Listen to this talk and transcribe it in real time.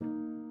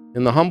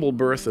In the humble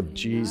birth of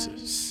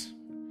Jesus,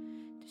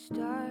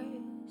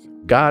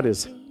 God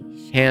is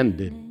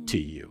handed to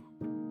you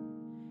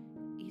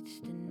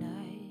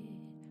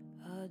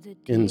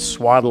in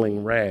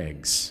swaddling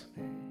rags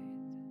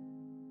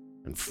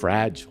and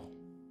fragile.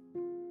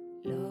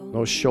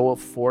 No show of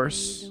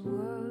force,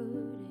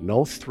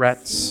 no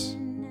threats.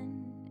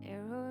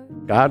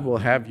 God will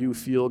have you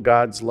feel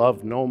God's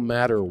love no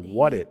matter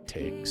what it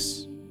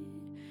takes.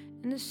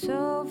 And the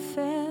soul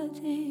felt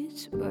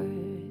its worth.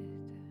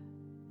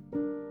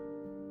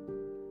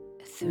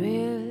 A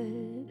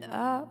thrill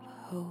of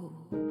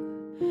hope.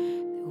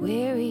 The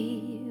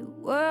weary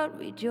world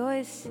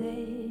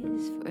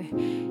rejoices, for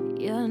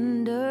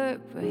yonder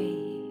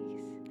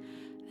breaks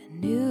a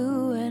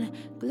new and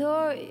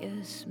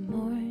glorious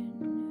morn.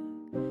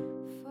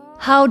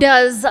 How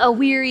does a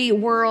weary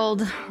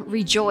world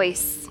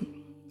rejoice?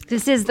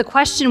 This is the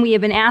question we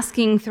have been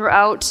asking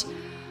throughout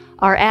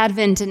our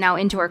Advent and now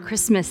into our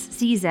Christmas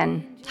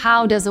season.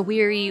 How does a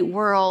weary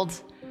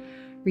world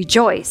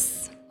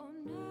rejoice?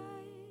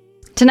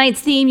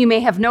 Tonight's theme, you may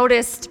have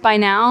noticed by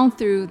now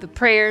through the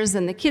prayers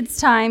and the kids'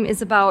 time,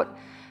 is about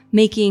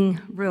making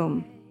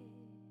room.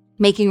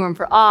 Making room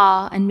for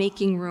awe and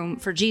making room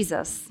for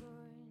Jesus.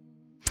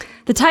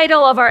 The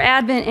title of our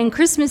Advent and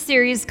Christmas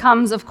series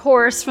comes, of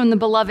course, from the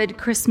beloved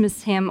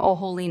Christmas hymn, O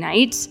Holy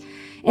Night.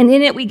 And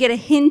in it, we get a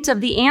hint of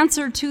the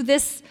answer to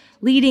this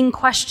leading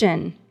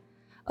question.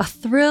 A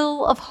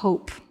thrill of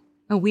hope,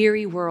 a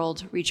weary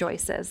world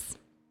rejoices.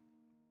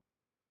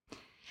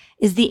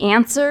 Is the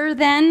answer,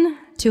 then,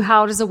 to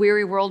how does a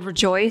weary world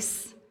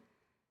rejoice,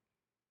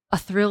 a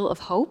thrill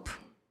of hope?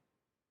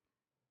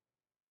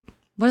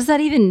 What does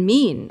that even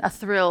mean, a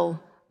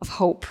thrill of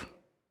hope?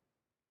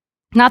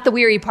 Not the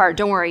weary part,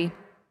 don't worry.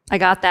 I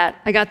got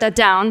that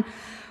down.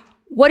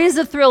 What is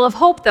a thrill of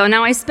hope, though?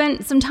 Now, I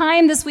spent some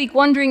time this week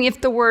wondering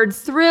if the word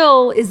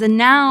thrill is a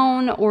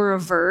noun or a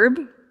verb.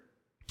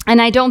 And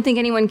I don't think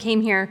anyone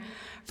came here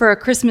for a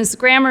Christmas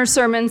grammar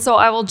sermon, so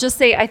I will just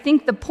say I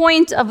think the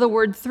point of the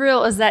word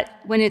thrill is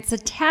that when it's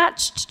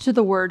attached to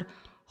the word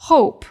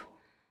hope,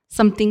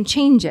 something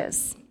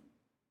changes.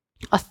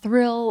 A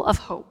thrill of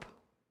hope.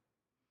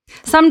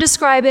 Some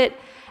describe it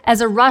as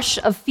a rush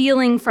of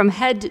feeling from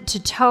head to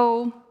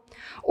toe,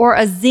 or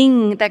a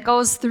zing that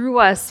goes through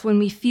us when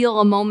we feel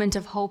a moment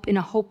of hope in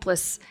a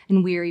hopeless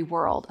and weary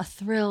world. A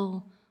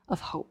thrill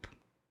of hope.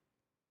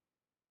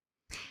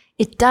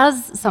 It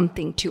does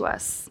something to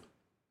us.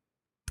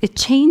 It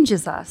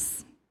changes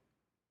us.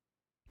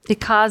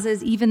 It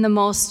causes even the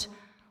most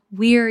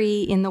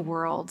weary in the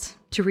world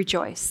to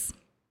rejoice.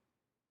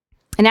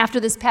 And after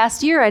this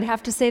past year, I'd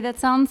have to say that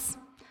sounds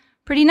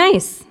pretty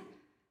nice.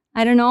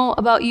 I don't know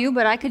about you,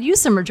 but I could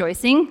use some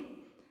rejoicing.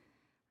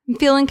 I'm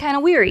feeling kind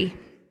of weary.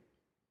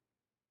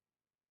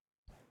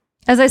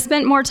 As I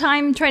spent more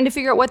time trying to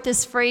figure out what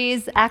this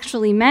phrase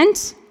actually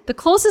meant, the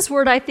closest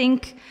word I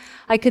think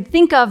I could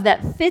think of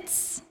that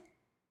fits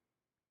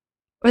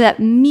or that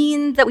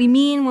we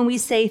mean when we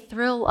say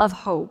thrill of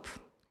hope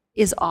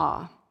is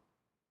awe.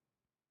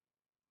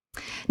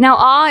 Now,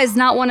 awe is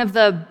not one of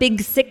the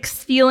big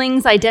six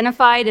feelings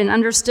identified and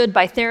understood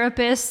by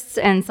therapists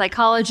and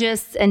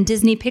psychologists and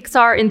Disney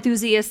Pixar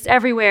enthusiasts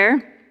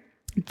everywhere.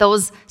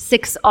 Those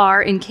six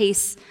are, in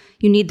case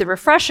you need the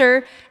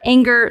refresher,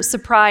 anger,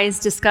 surprise,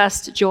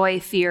 disgust, joy,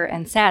 fear,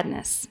 and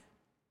sadness.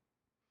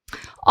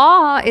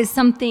 Awe is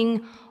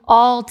something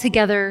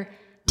altogether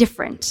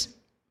different.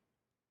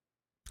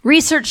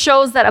 Research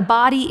shows that a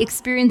body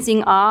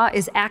experiencing awe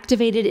is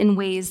activated in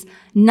ways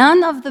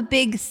none of the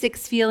big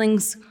six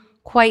feelings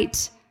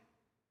quite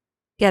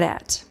get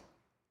at.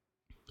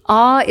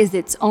 Awe is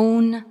its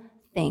own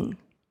thing.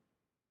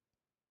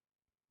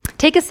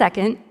 Take a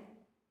second,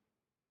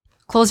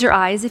 close your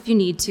eyes if you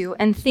need to,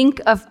 and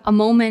think of a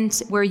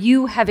moment where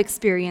you have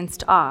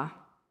experienced awe.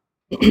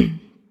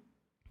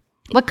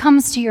 What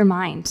comes to your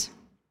mind?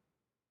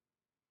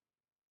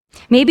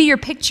 Maybe you're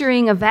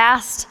picturing a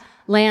vast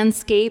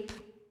landscape,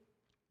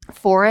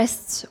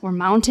 forests or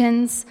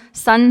mountains,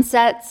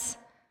 sunsets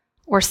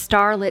or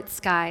starlit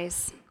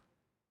skies.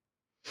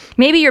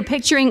 Maybe you're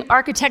picturing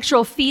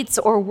architectural feats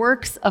or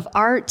works of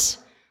art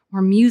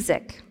or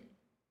music.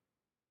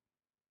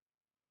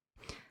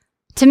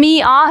 To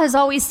me, awe has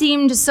always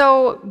seemed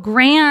so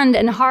grand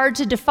and hard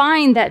to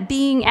define that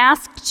being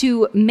asked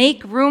to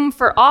make room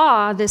for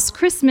awe this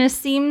Christmas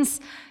seems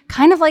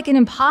kind of like an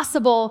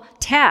impossible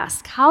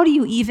task. How do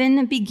you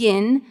even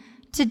begin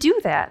to do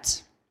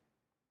that?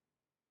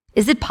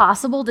 Is it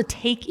possible to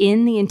take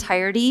in the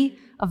entirety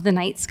of the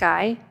night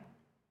sky?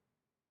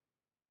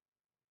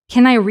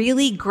 Can I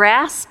really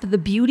grasp the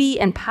beauty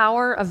and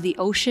power of the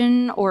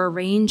ocean or a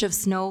range of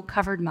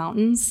snow-covered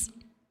mountains?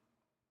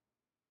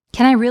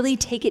 Can I really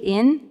take it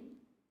in?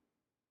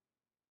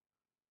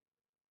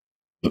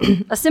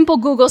 A simple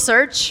Google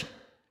search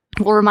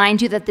will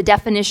remind you that the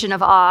definition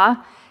of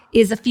awe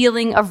is a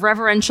feeling of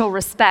reverential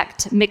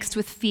respect mixed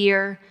with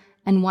fear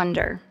and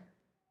wonder.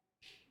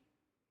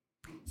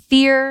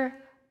 Fear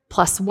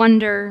plus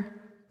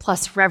wonder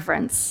plus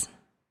reverence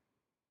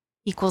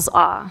equals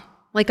awe,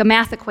 like a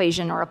math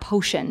equation or a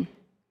potion.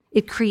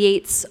 it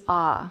creates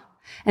awe.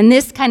 And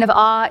this kind of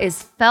awe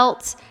is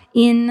felt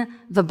in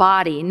the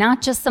body,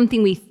 not just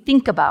something we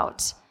think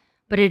about,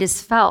 but it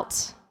is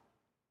felt.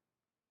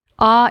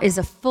 Awe is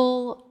a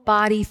full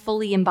body,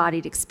 fully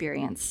embodied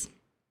experience.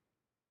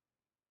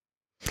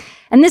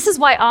 And this is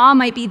why awe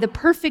might be the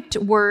perfect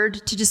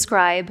word to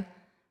describe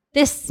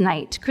this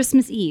night,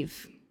 Christmas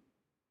Eve.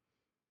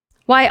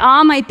 Why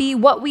awe might be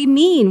what we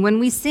mean when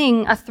we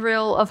sing A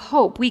Thrill of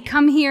Hope. We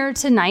come here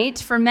tonight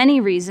for many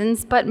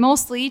reasons, but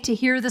mostly to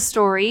hear the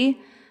story,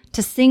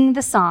 to sing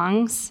the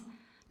songs,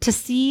 to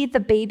see the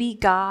baby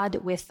God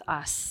with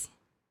us.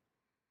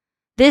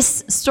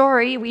 This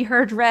story we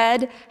heard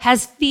read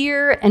has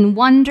fear and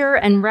wonder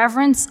and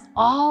reverence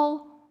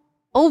all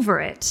over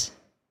it.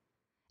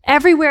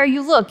 Everywhere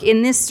you look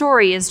in this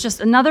story is just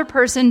another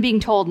person being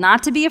told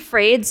not to be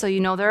afraid, so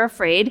you know they're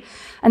afraid,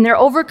 and they're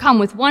overcome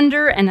with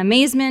wonder and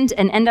amazement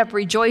and end up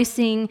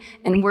rejoicing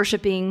and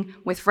worshiping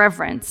with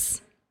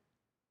reverence.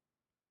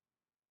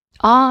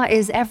 Awe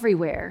is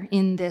everywhere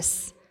in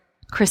this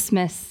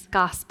Christmas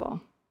gospel.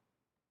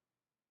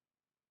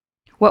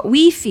 What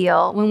we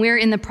feel when we're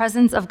in the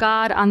presence of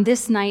God on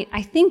this night,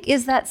 I think,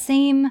 is that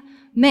same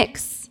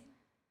mix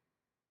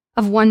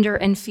of wonder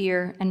and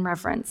fear and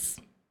reverence.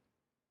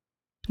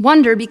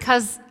 Wonder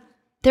because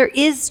there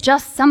is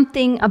just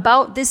something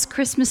about this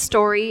Christmas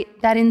story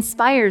that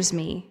inspires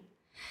me,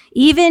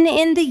 even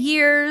in the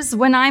years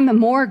when I'm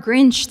more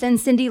Grinch than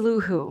Cindy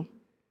Lou Who,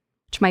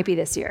 which might be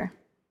this year.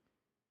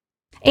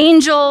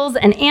 Angels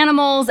and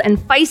animals and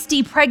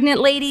feisty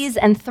pregnant ladies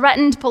and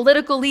threatened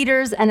political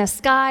leaders and a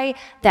sky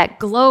that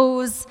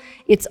glows.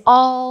 It's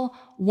all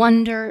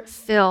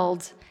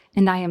wonder-filled,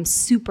 and I am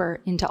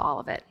super into all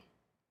of it.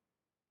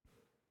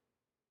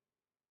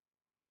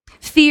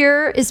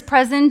 Fear is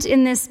present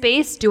in this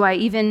space. Do I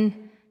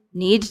even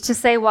need to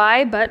say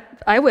why? But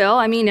I will.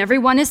 I mean,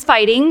 everyone is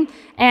fighting,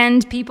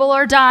 and people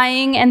are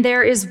dying, and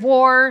there is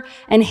war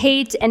and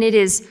hate, and it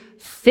is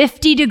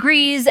 50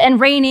 degrees and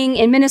raining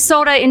in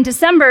Minnesota in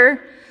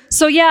December.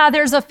 So yeah,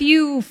 there's a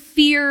few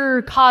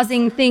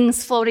fear-causing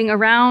things floating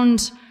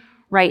around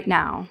right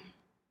now.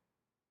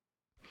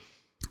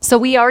 So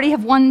we already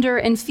have wonder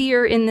and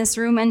fear in this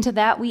room, and to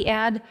that we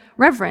add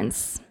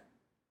reverence.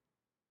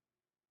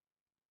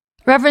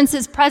 Reverence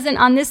is present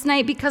on this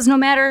night because no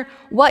matter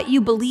what you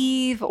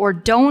believe or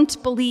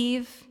don't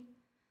believe,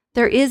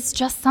 there is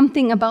just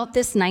something about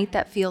this night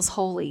that feels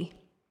holy.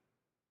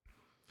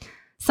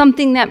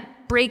 Something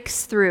that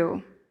breaks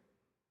through,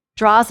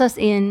 draws us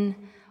in,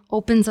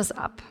 opens us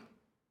up.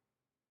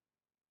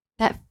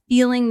 That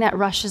feeling that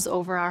rushes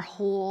over our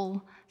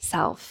whole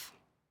self.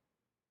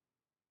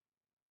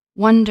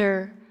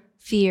 Wonder,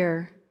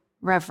 fear,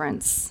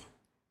 reverence.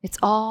 It's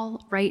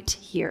all right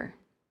here.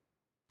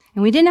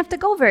 And we didn't have to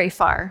go very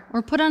far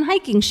or put on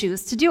hiking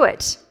shoes to do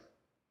it.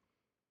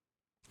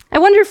 I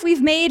wonder if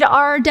we've made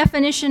our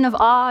definition of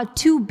awe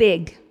too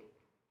big.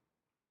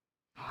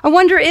 I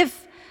wonder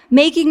if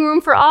making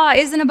room for awe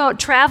isn't about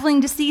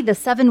traveling to see the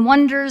 7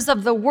 wonders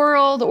of the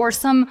world or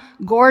some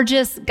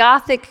gorgeous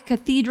Gothic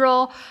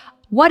cathedral.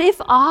 What if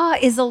awe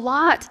is a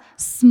lot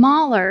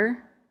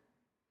smaller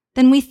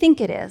than we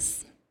think it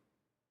is?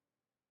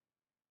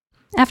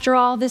 After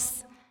all,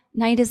 this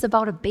night is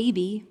about a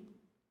baby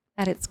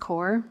at its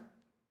core.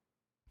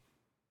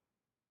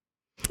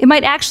 It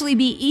might actually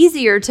be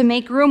easier to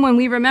make room when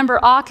we remember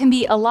awe can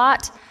be a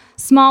lot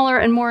smaller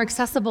and more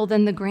accessible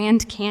than the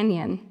Grand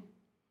Canyon.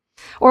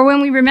 Or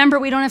when we remember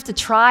we don't have to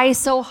try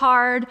so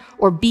hard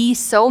or be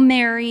so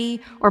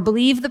merry or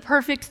believe the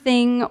perfect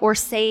thing or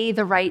say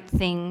the right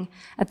thing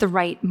at the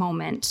right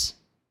moment.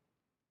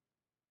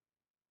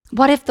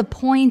 What if the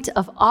point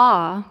of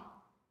awe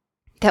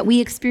that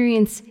we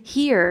experience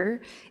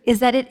here is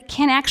that it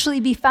can actually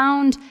be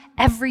found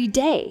every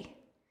day?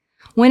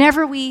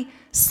 Whenever we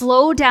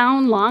slow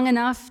down long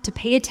enough to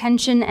pay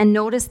attention and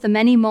notice the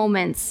many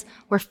moments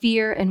where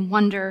fear and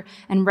wonder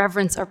and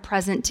reverence are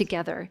present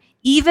together,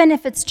 even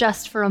if it's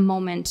just for a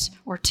moment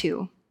or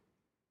two.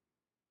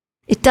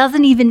 It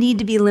doesn't even need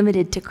to be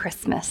limited to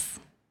Christmas.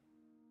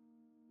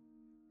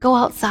 Go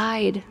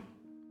outside,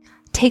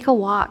 take a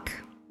walk,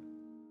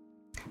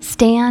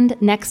 stand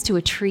next to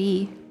a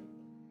tree,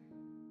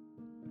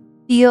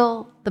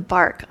 feel the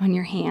bark on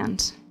your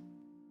hand.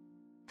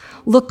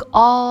 Look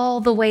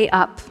all the way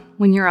up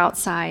when you're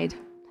outside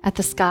at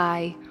the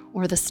sky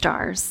or the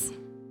stars.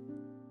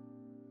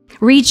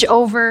 Reach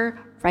over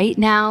right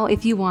now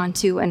if you want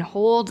to and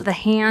hold the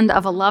hand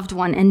of a loved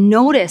one and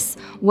notice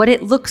what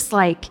it looks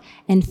like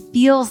and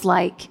feels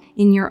like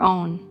in your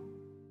own.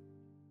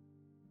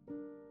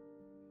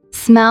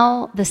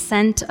 Smell the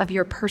scent of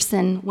your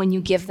person when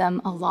you give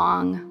them a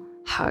long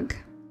hug.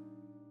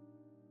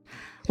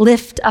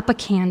 Lift up a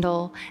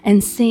candle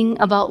and sing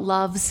about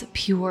love's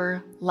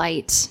pure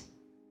light.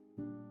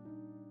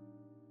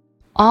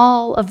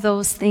 All of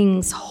those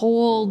things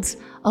hold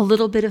a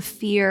little bit of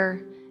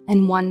fear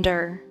and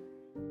wonder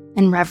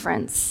and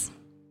reverence.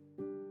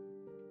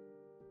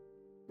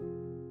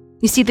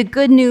 You see, the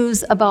good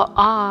news about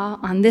awe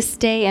on this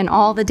day and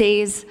all the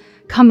days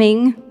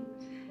coming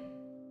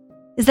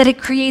is that it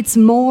creates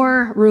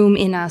more room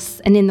in us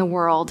and in the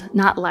world,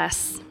 not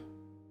less.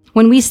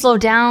 When we slow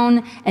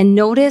down and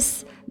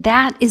notice,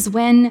 that is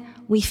when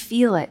we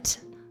feel it,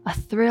 a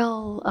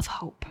thrill of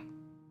hope.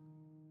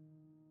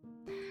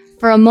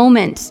 For a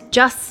moment,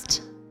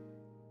 just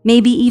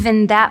maybe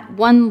even that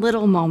one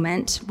little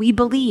moment, we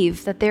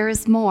believe that there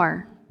is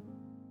more,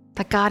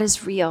 that God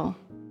is real,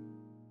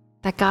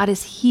 that God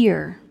is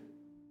here,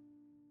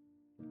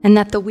 and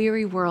that the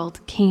weary world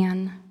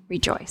can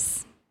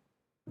rejoice.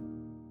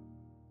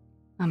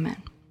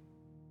 Amen.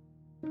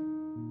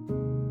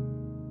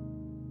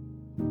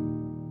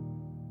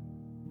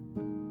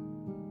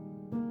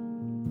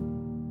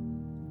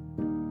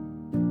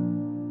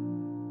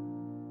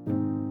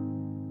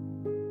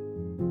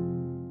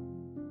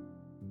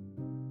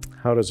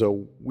 How does a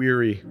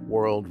weary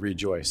world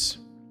rejoice?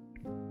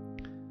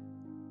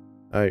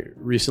 I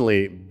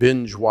recently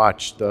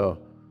binge-watched the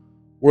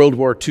World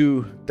War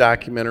II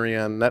documentary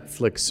on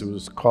Netflix. It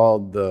was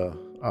called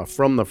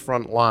From the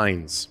Front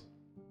Lines.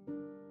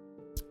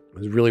 It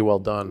was really well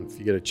done. If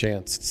you get a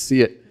chance to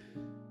see it,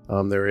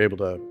 they were able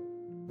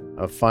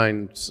to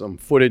find some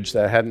footage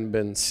that hadn't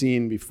been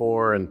seen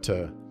before and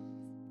to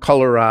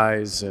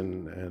colorize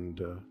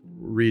and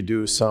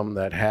redo some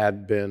that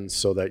had been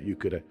so that you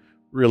could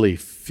really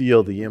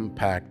feel the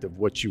impact of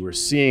what you were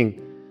seeing.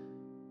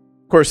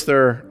 Of course,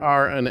 there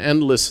are an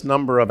endless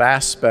number of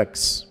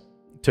aspects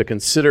to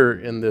consider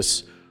in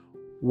this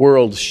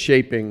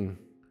world-shaping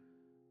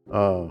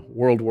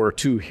World War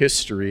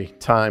II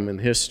time in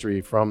history,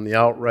 from the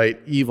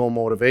outright evil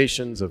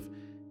motivations of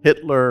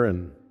Hitler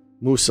and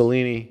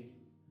Mussolini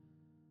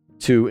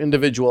to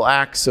individual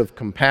acts of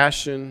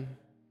compassion,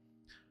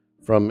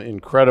 from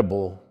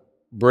incredible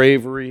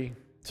bravery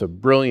to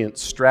brilliant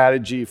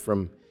strategy,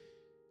 from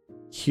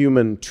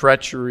human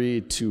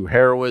treachery to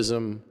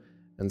heroism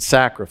and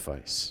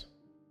sacrifice.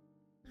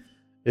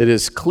 It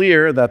is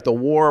clear that the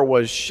war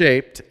was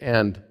shaped,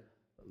 and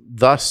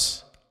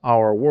thus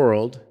our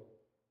world,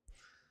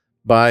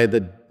 by the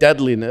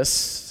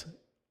deadliness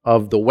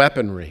of the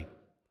weaponry,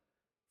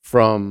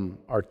 from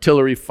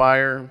artillery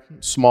fire,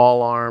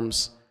 small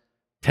arms,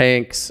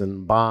 tanks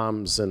and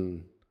bombs,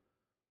 and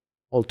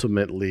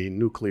ultimately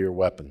nuclear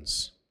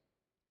weapons.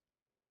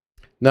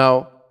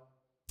 Now,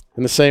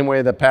 in the same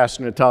way that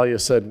Pastor Natalia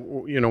said,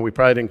 we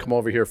probably didn't come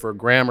over here for a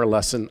grammar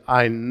lesson,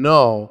 I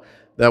know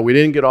that we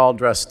didn't get all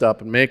dressed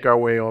up and make our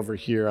way over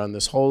here on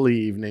this holy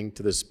evening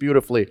to this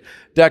beautifully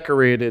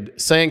decorated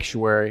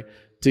sanctuary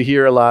to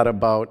hear a lot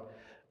about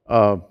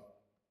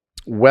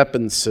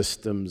weapon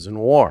systems and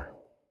war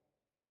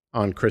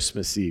on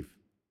Christmas Eve.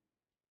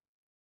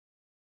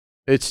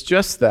 It's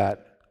just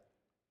that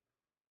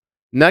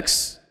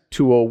next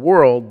to a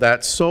world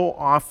that so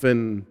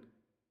often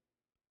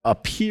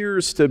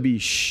appears to be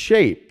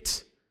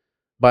shaped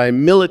by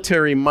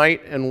military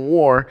might and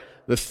war,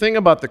 the thing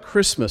about the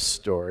Christmas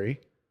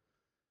story,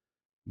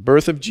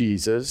 birth of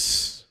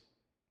Jesus,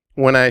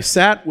 when I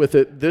sat with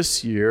it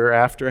this year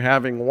after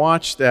having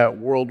watched that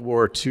World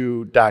War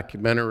II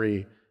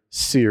documentary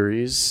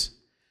series,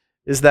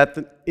 is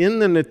that in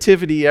the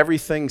Nativity,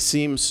 everything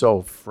seems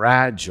so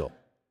fragile,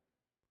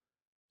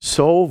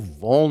 so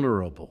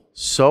vulnerable,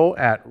 so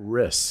at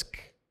risk.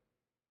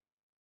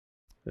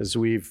 As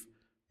we've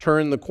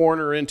turned the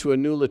corner into a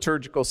new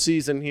liturgical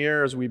season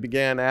here, as we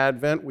began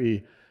Advent,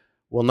 we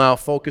will now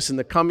focus in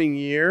the coming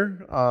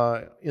year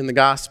in the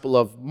Gospel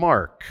of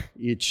Mark.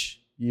 Each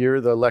year,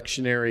 the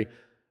lectionary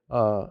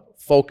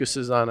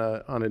focuses on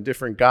a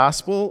different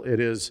gospel.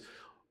 It is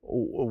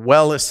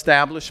well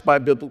established by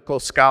biblical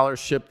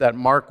scholarship that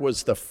Mark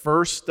was the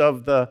first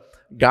of the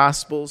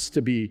Gospels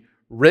to be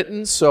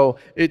written. So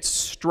it's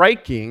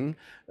striking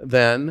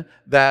then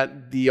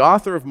that the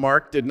author of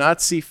Mark did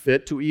not see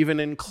fit to even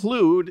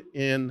include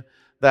in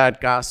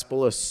that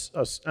gospel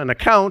an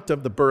account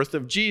of the birth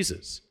of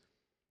Jesus.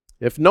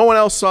 If no one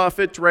else saw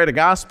fit to write a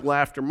gospel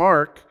after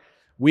Mark,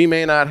 we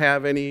may not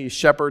have any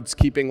shepherds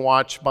keeping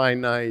watch by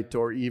night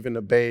or even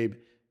a babe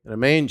in a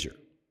manger.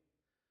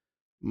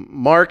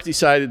 Mark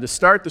decided to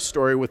start the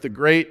story with the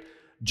great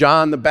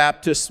John the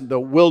Baptist, the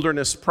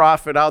wilderness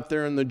prophet out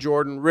there in the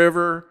Jordan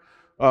River,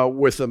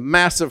 with the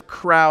massive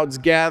crowds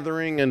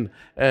gathering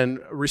and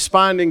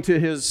responding to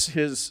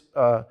his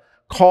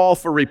call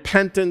for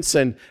repentance.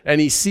 And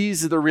he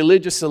sees the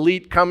religious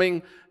elite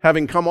coming,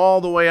 having come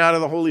all the way out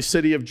of the holy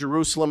city of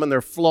Jerusalem in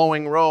their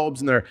flowing robes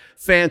and their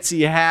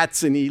fancy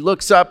hats. And he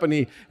looks up and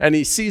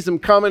he sees them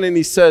coming and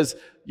he says,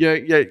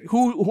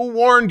 who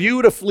warned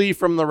you to flee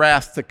from the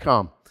wrath to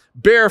come?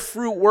 Bear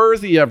fruit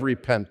worthy of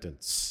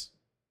repentance.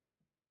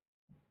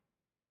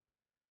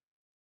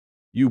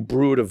 You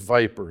brood of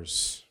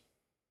vipers.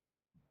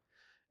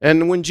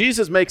 And when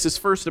Jesus makes his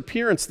first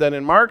appearance then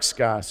in Mark's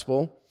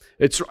gospel,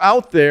 it's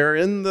out there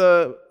in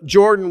the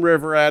Jordan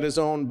River at his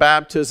own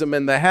baptism.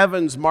 And the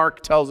heavens,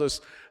 Mark tells us,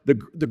 the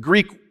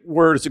Greek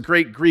word is a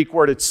great Greek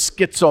word. It's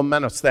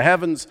schizomenos. The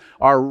heavens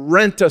are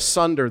rent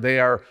asunder. They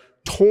are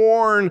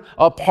torn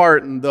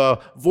apart. And the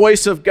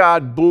voice of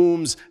God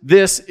booms,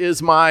 "This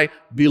is my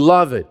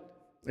beloved."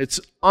 It's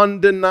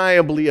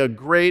undeniably a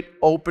great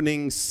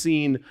opening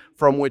scene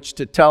from which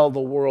to tell the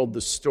world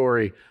the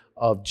story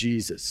of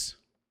Jesus.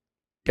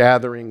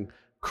 Gathering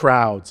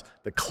crowds,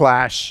 the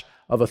clash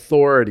of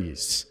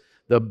authorities,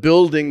 the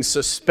building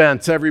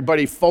suspense,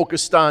 everybody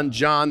focused on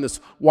John, this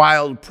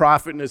wild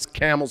prophet in his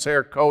camel's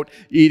hair coat,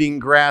 eating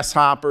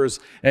grasshoppers.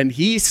 And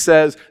he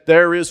says,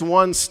 there is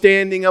one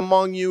standing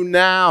among you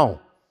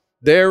now.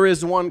 There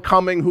is one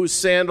coming whose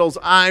sandals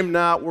I'm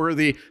not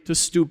worthy to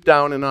stoop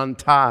down and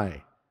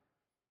untie.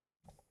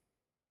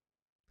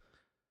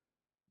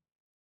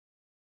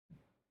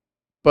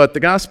 But the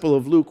Gospel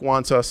of Luke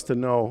wants us to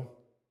know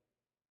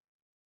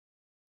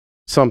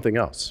something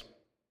else.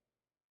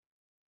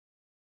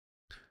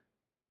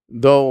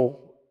 Though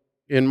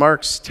in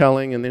Mark's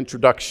telling and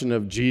introduction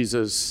of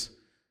Jesus,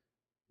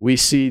 we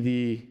see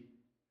the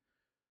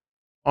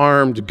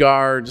armed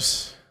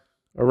guards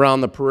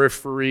around the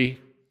periphery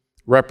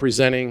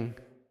representing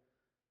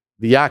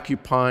the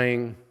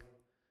occupying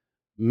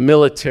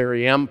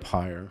military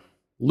empire,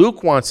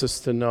 Luke wants us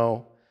to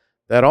know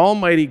that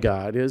Almighty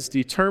God is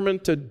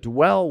determined to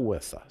dwell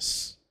with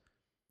us.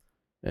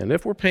 And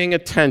if we're paying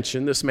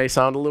attention, this may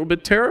sound a little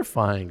bit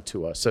terrifying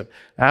to us.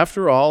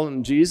 After all,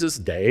 in Jesus'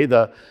 day,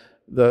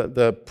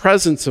 the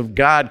presence of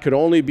God could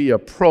only be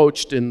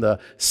approached in the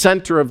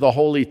center of the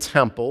holy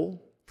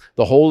temple,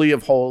 the Holy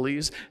of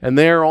Holies, and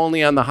there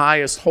only on the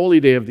highest holy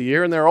day of the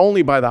year, and there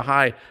only by the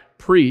high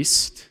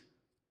priest.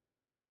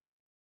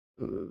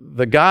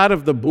 The God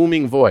of the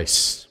booming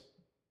voice,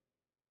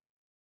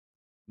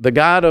 the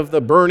God of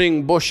the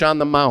burning bush on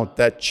the mount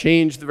that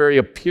changed the very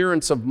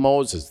appearance of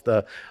Moses,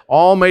 the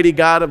Almighty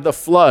God of the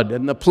flood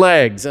and the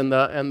plagues and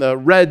the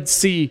Red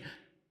Sea.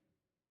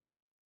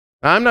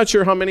 I'm not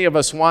sure how many of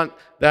us want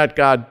that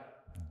God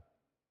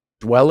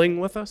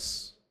dwelling with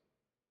us.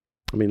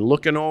 I mean,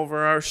 looking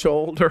over our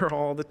shoulder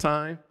all the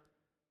time.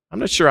 I'm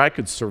not sure I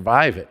could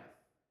survive it.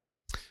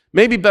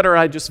 Maybe better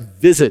I just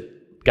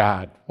visit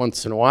God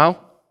once in a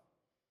while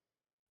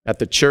at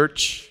the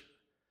church,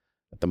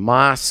 at the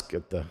mosque,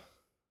 at the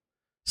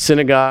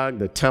synagogue,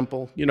 the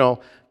temple,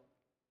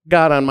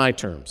 God on my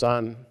terms,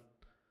 on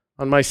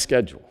my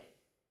schedule.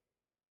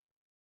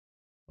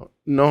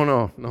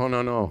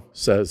 No,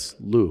 says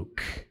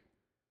Luke.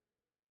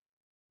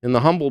 In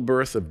the humble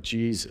birth of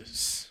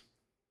Jesus,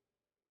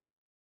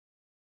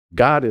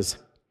 God is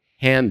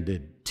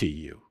handed to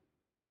you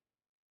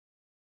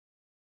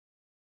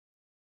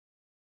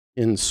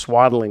in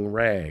swaddling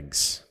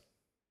rags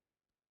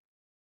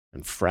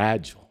and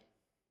fragile.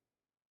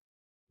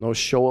 No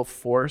show of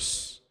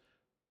force,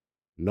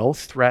 no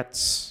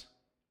threats.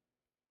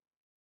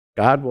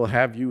 God will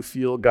have you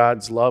feel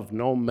God's love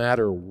no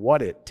matter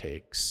what it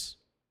takes.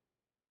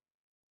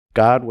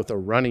 God with a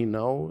runny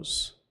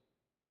nose.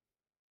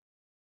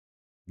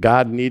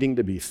 God needing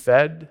to be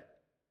fed,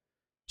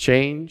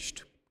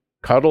 changed,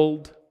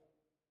 cuddled,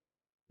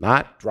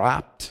 not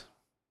dropped.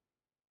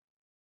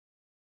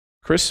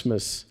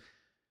 Christmas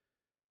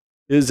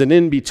is an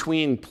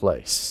in-between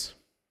place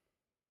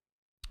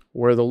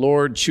where the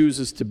Lord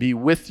chooses to be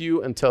with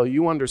you until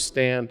you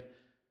understand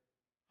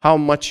how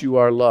much you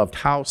are loved,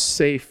 how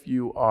safe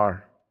you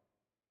are.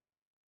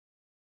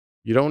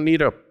 You don't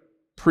need a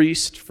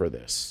priest for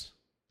this,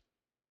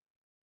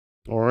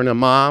 or an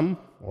imam,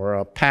 or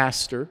a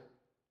pastor,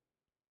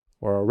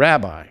 or a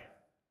rabbi.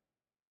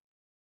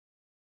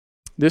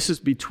 This is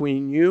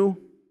between you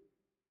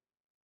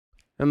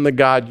and the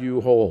God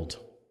you hold.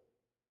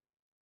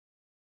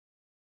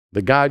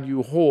 The God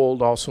you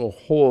hold also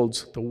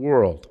holds the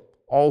world,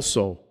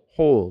 also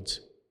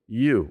holds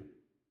you.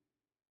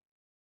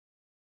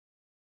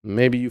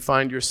 Maybe you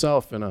find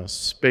yourself in a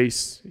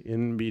space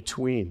in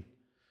between,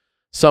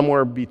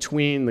 somewhere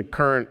between the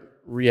current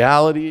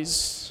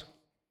realities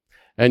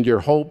and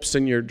your hopes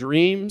and your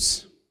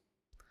dreams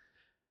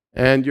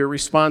and your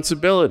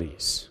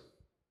responsibilities,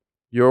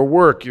 your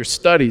work, your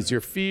studies, your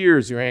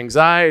fears, your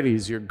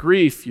anxieties, your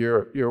grief,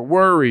 your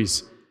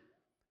worries,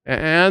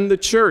 and the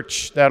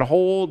church that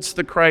holds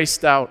the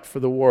Christ out for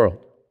the world.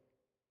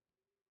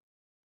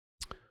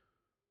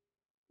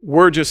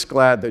 We're just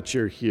glad that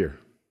you're here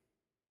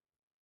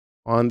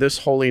on this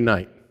holy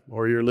night,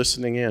 or you're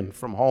listening in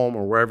from home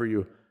or wherever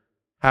you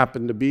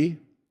happen to be.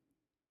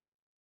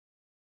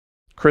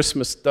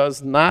 Christmas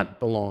does not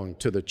belong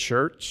to the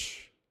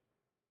church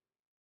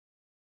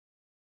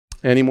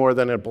any more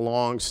than it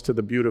belongs to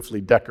the beautifully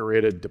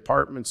decorated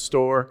department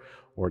store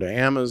or to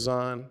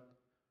Amazon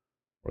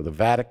or the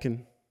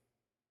Vatican.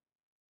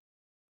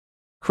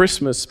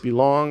 Christmas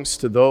belongs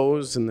to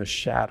those in the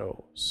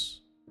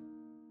shadows,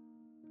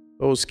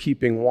 those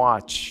keeping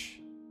watch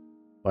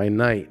by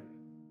night,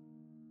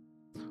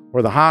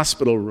 or the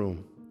hospital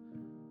room,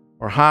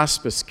 or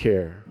hospice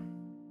care,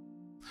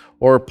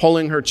 or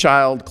pulling her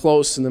child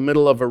close in the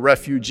middle of a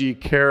refugee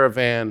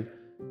caravan,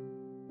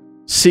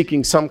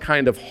 seeking some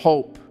kind of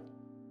hope,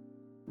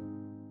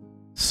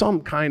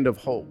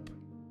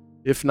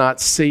 if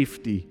not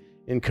safety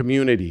in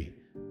community,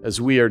 as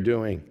we are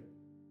doing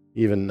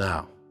even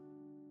now.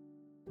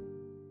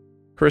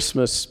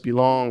 Christmas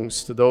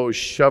belongs to those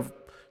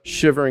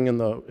shivering in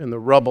the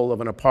rubble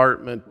of an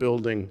apartment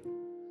building,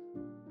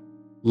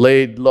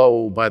 laid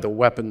low by the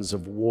weapons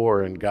of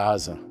war in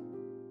Gaza.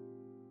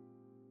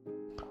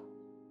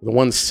 The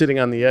one sitting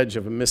on the edge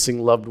of a missing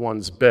loved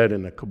one's bed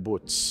in a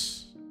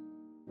kibbutz,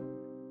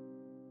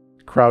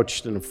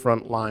 crouched in a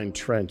frontline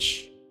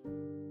trench,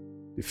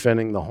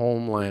 defending the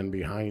homeland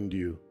behind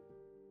you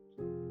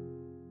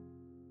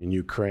in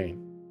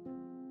Ukraine.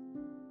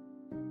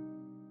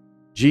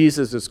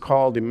 Jesus is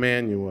called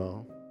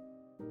Emmanuel,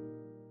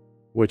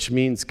 which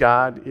means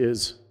God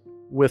is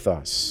with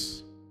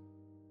us.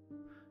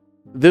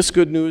 This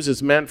good news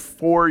is meant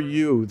for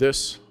you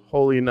this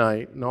holy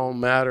night, no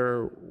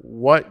matter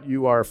what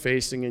you are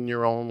facing in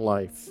your own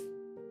life.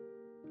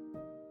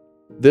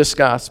 This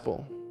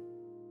gospel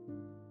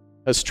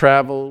has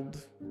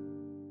traveled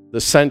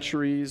the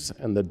centuries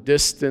and the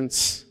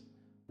distance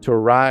to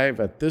arrive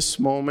at this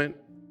moment.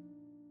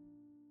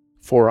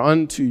 For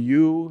unto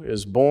you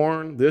is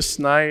born this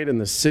night in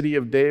the city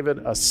of David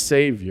a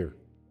Savior,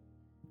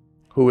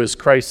 who is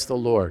Christ the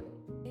Lord.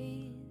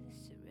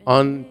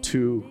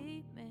 Unto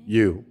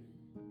you,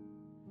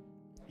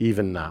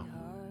 even now.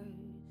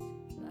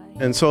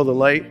 And so the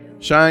light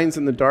shines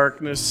in the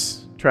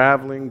darkness,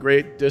 traveling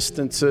great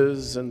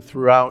distances and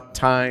throughout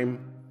time.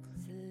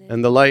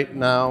 And the light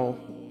now,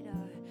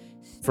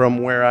 from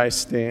where I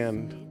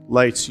stand,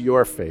 lights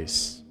your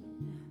face.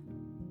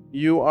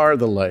 You are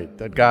the light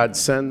that God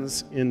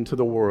sends into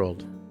the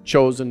world,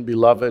 chosen,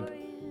 beloved,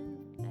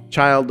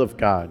 child of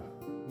God.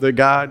 The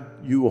God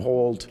you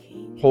hold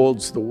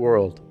holds the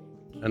world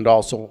and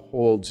also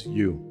holds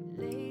you.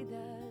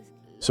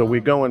 So we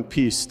go in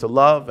peace to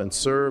love and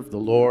serve the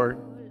Lord.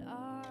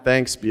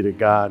 Thanks be to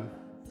God.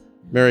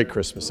 Merry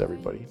Christmas,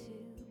 everybody.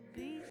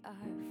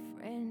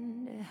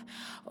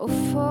 Oh,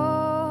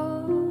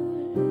 fall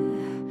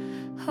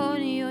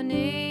on your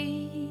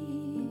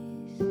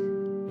knees.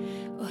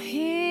 Oh,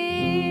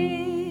 hear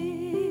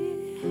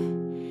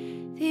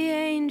the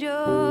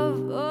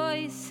angel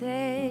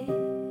voices.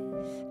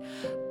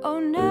 Oh,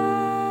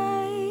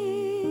 night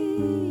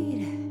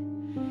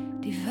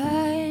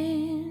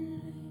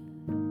divine,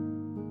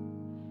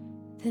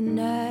 the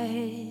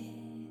night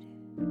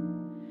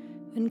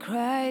when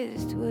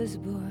Christ was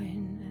born.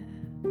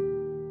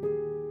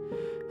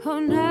 Oh,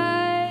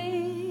 night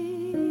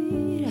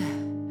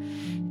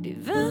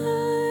divine,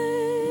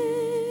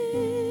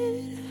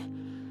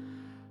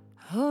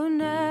 oh,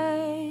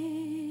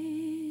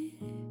 night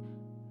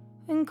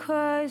when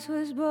Christ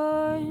was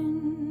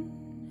born.